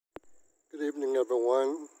Good evening,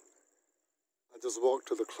 everyone. I just walked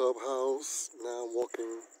to the clubhouse. Now I'm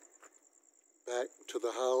walking back to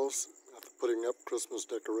the house after putting up Christmas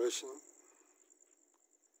decoration.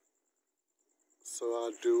 So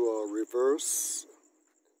I do a reverse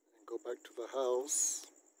and go back to the house.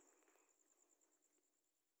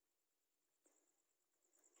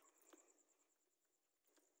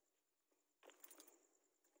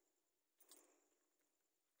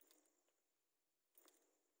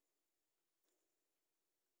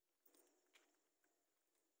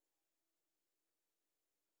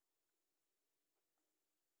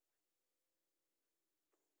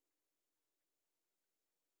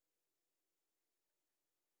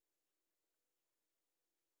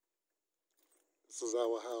 This is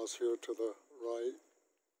our house here to the right.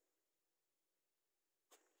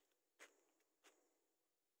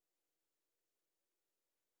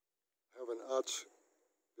 I have an arch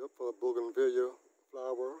built for a bougainvillea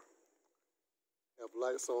flower. Have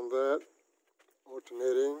lights on that,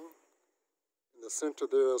 alternating. In the center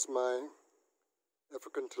there is my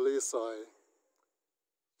African Talisai,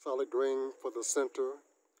 solid green for the center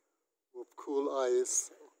with cool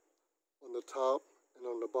ice on the top and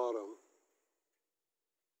on the bottom.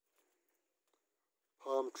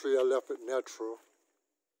 Palm tree, I left it natural.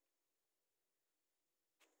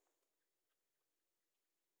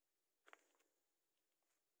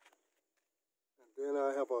 And then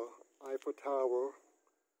I have a Eiffel Tower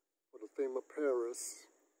for the theme of Paris,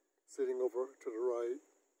 sitting over to the right.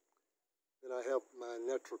 Then I have my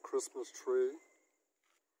natural Christmas tree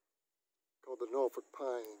called the Norfolk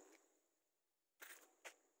Pine.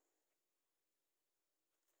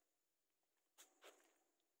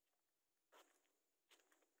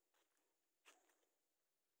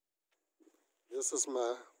 This is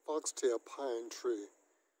my foxtail pine tree.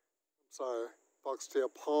 Foxtail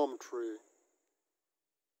palm tree.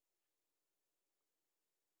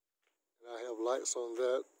 And I have lights on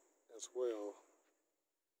that as well.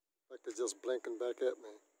 Like they're just blinking back at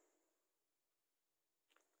me.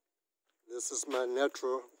 This is my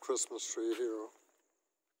natural Christmas tree here.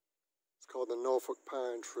 It's called the Norfolk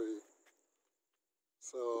Pine tree.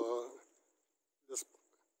 So this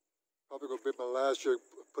probably going to be my last year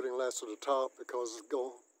putting lights to the top because it's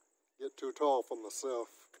going to get too tall for myself.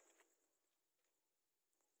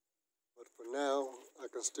 But for now, I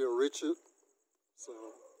can still reach it. So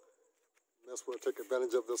that's where I take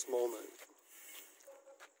advantage of this moment.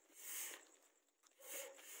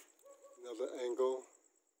 Another angle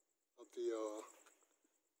of the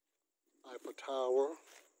Eiffel Tower.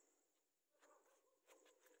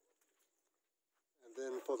 And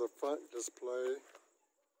then for the front display,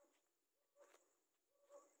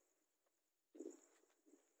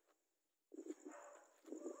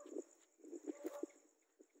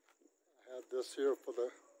 I have this here for the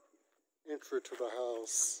entry to the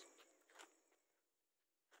house.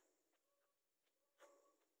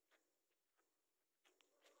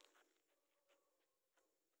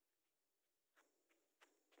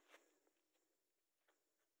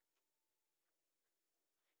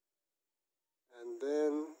 And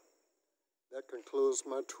then that concludes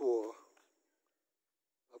my tour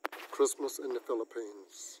of Christmas in the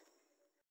Philippines.